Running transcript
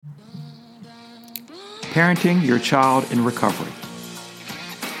Parenting Your Child in Recovery,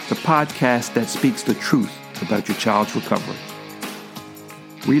 the podcast that speaks the truth about your child's recovery.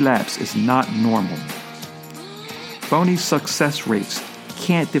 Relapse is not normal. Phony success rates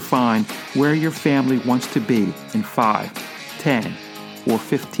can't define where your family wants to be in 5, 10, or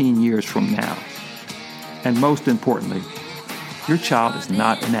 15 years from now. And most importantly, your child is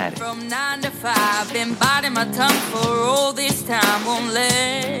not an addict. From 9 to 5, been biting my tongue for all this time. Won't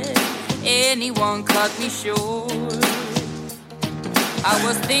let anyone cut me short. I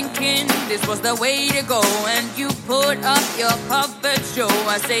was thinking this was the way to go, and you put up your puppet show.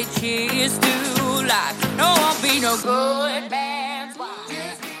 I say cheers to life. No, I'll be no good man.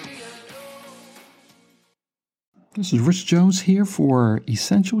 This is Rich Jones here for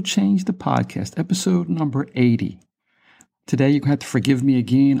Essential Change, the podcast, episode number 80. Today, you're going to have to forgive me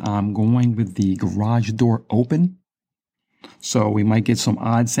again. I'm going with the garage door open. So we might get some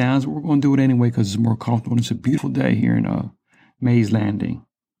odd sounds, but we're going to do it anyway because it's more comfortable. It's a beautiful day here in Mays Landing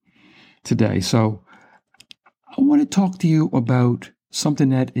today. So I want to talk to you about something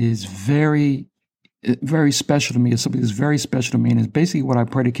that is very, very special to me. It's something that's very special to me, and it's basically what I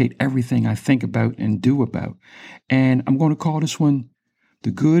predicate everything I think about and do about. And I'm going to call this one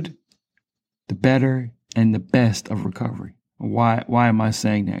the good, the better, and the best of recovery. Why am I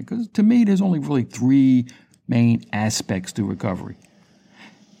saying that? Because to me, there's only really three main aspects to recovery.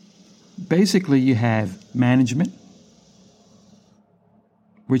 Basically, you have management,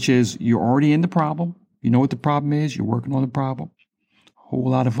 which is you're already in the problem. You know what the problem is. You're working on the problem. A whole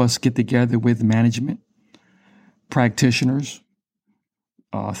lot of us get together with management, practitioners,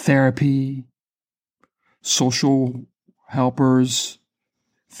 therapy, social helpers,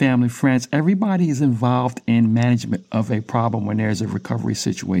 family, friends. Everybody is involved in management of a problem when there's a recovery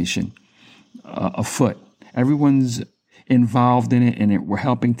situation afoot. Everyone's involved in it, and we're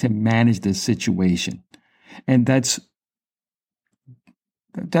helping to manage the situation. And that's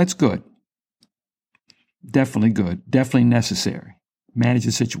good. Definitely good. Definitely necessary. Manage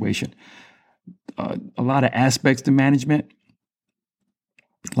the situation. A lot of aspects to management,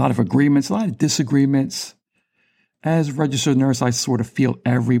 a lot of agreements, a lot of disagreements. As a registered nurse, I sort of feel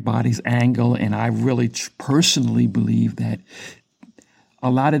everybody's angle, and I really personally believe that a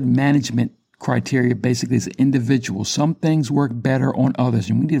lot of management criteria basically is individual. Some things work better on others,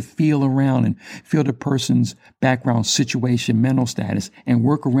 and we need to feel around and feel the person's background, situation, mental status, and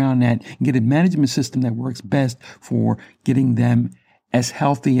work around that and get a management system that works best for getting them as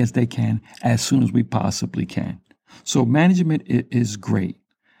healthy as they can as soon as we possibly can. So management is great.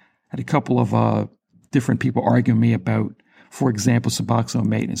 I had a couple of different people arguing me about, for example, Suboxone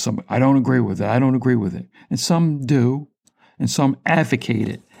maintenance. Some, I don't agree with it. And some do, and some advocate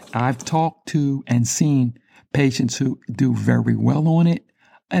it. I've talked to and seen patients who do very well on it.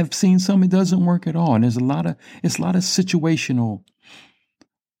 I've seen some it doesn't work at all. And it's a lot of situational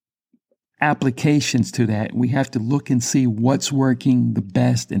applications to that. We have to look and see what's working the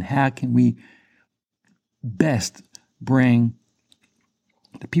best and how can we best bring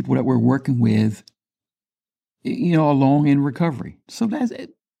the people that we're working with, along in recovery. So that's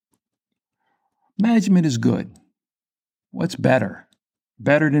it. Management is good. What's better?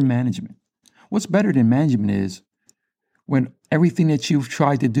 Better than management. What's better than management is when everything that you've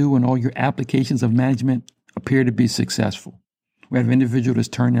tried to do and all your applications of management appear to be successful. We have an individual that's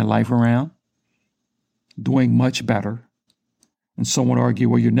turned their life around, doing much better. And some would argue,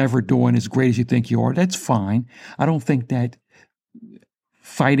 well, you're never doing as great as you think you are. That's fine. I don't think that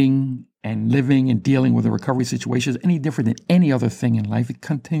fighting and living and dealing with a recovery situation is any different than any other thing in life. It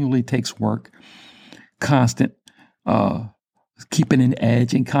continually takes work, constant, keeping an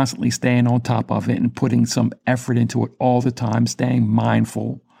edge and constantly staying on top of it and putting some effort into it all the time, staying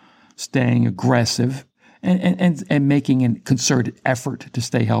mindful, staying aggressive, and making a concerted effort to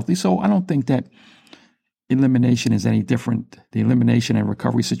stay healthy. So I don't think that elimination is any different. The elimination and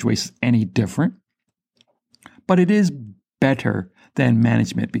recovery situation is any different. But it is better than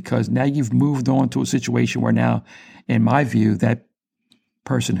management because now you've moved on to a situation where now, in my view, that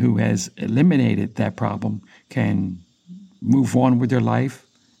person who has eliminated that problem can move on with their life,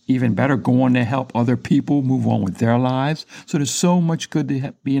 even better, go on to help other people move on with their lives. So there's so much good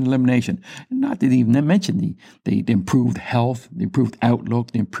to be in elimination. Not to even mention the improved health, the improved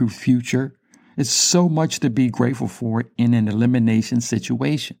outlook, the improved future. It's so much to be grateful for in an elimination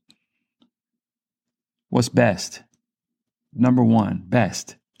situation. What's best? Number one,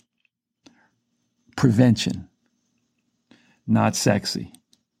 best. Prevention. Not sexy.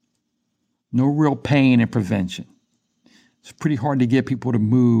 No real pain in prevention. It's pretty hard to get people to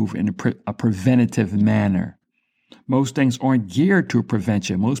move in a preventative manner. Most things aren't geared to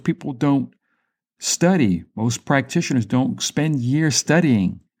prevention. Most people don't study. Most practitioners don't spend years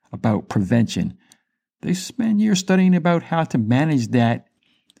studying about prevention. They spend years studying about how to manage that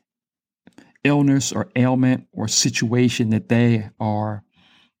illness or ailment or situation that they are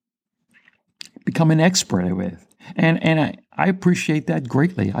becoming expert with. And I appreciate that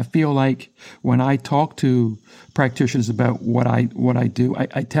greatly. I feel like when I talk to practitioners about what I do,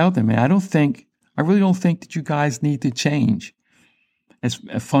 I tell them, man, I really don't think that you guys need to change as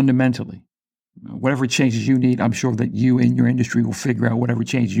fundamentally. Whatever changes you need, I'm sure that you in your industry will figure out whatever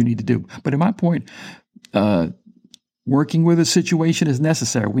changes you need to do. But in my point, working with a situation is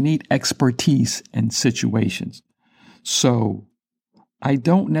necessary. We need expertise in situations. So I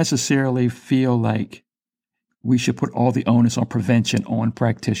don't necessarily feel like we should put all the onus on prevention on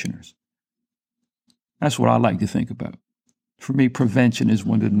practitioners. That's what I like to think about. For me, prevention is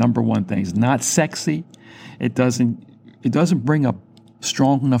one of the number one things. Not sexy. It doesn't bring a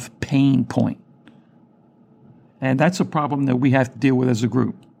strong enough pain point. And that's a problem that we have to deal with as a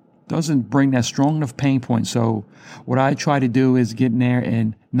group. Doesn't bring that strong enough pain point. So what I try to do is get in there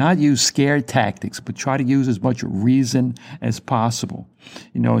and not use scare tactics, but try to use as much reason as possible.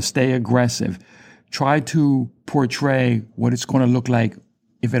 Stay aggressive. Try to portray what it's going to look like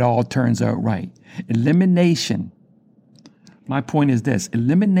if it all turns out right. Elimination. My point is this.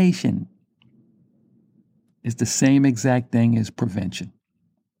 Elimination is the same exact thing as prevention.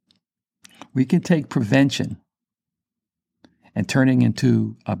 We can take prevention and turning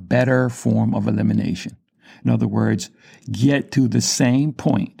into a better form of elimination. In other words, get to the same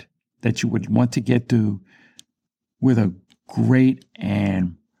point that you would want to get to with a great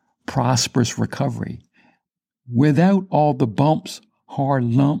and prosperous recovery without all the bumps, hard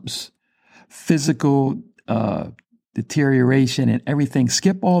lumps, physical deterioration and everything.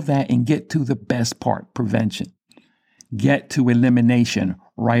 Skip all that and get to the best part, prevention. Get to elimination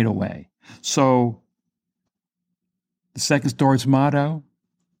right away. So the Second Starts motto,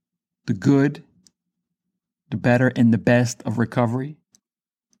 the good, the better, and the best of recovery.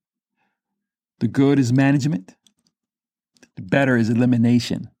 The good is management. The better is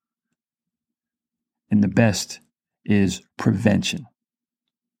elimination. And the best is prevention.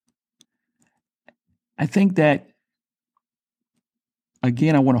 I think that,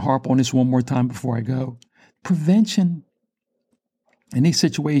 again, I want to harp on this one more time before I go. Prevention in these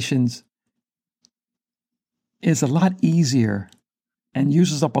situations is a lot easier and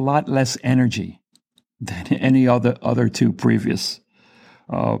uses up a lot less energy than any other two previous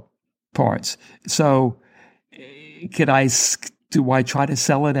parts. So do I try to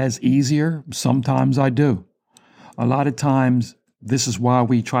sell it as easier? Sometimes I do. A lot of times, this is why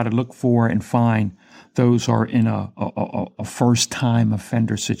we try to look for and find those who are in a first-time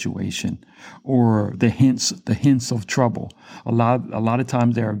offender situation, or the hints of trouble. A lot of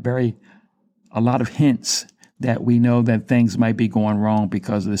times there are a lot of hints that we know that things might be going wrong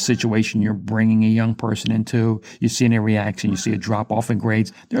because of the situation you're bringing a young person into. You see any reaction, you see a drop off in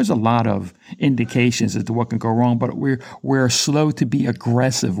grades. There's a lot of indications as to what can go wrong, but we're slow to be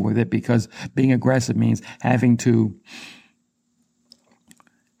aggressive with it, because being aggressive means having to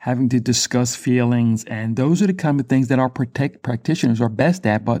discuss feelings. And those are the kind of things that our practitioners are best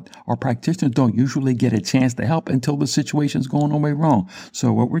at, but our practitioners don't usually get a chance to help until the situation's going all the way wrong.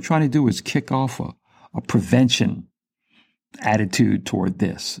 So what we're trying to do is kick off a prevention attitude toward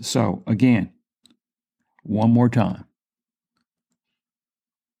this. So again, one more time.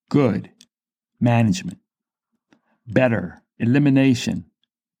 Good, management. Better, elimination.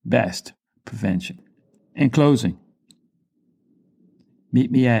 Best, prevention. In closing,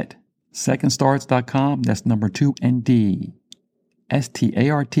 meet me at secondstarts.com. That's number 2ND,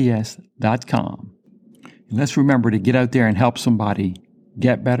 STARTS.com. And let's remember to get out there and help somebody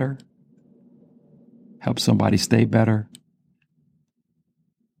get better, help somebody stay better,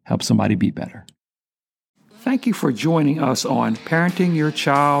 help somebody be better. Thank you for joining us on Parenting Your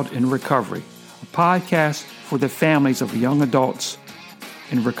Child in Recovery, a podcast for the families of young adults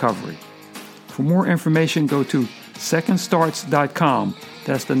in recovery. For more information, go to secondstarts.com.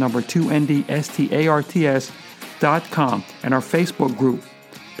 That's the number 2ND, STARTS.com, and our Facebook group,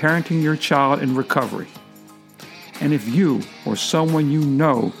 Parenting Your Child in Recovery. And if you or someone you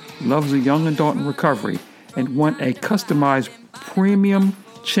know loves a young adult in recovery and want a customized premium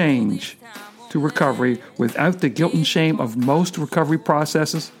change to recovery without the guilt and shame of most recovery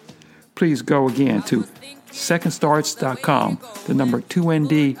processes, please go again to secondstarts.com, the number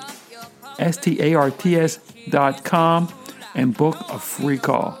 2ND, STARTS.com, and book a free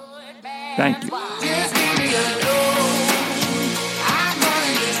call. Thank you.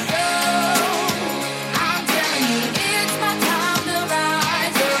 I'm telling you, it's my time to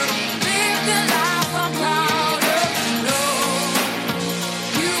rise up, live the life.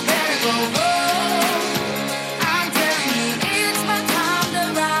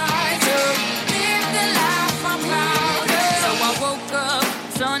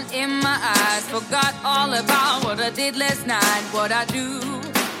 sun in my eyes. Forgot all about what I did last night. What I do,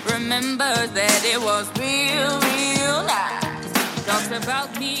 remember that it was real, real nice. Talks about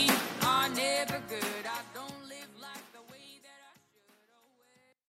me.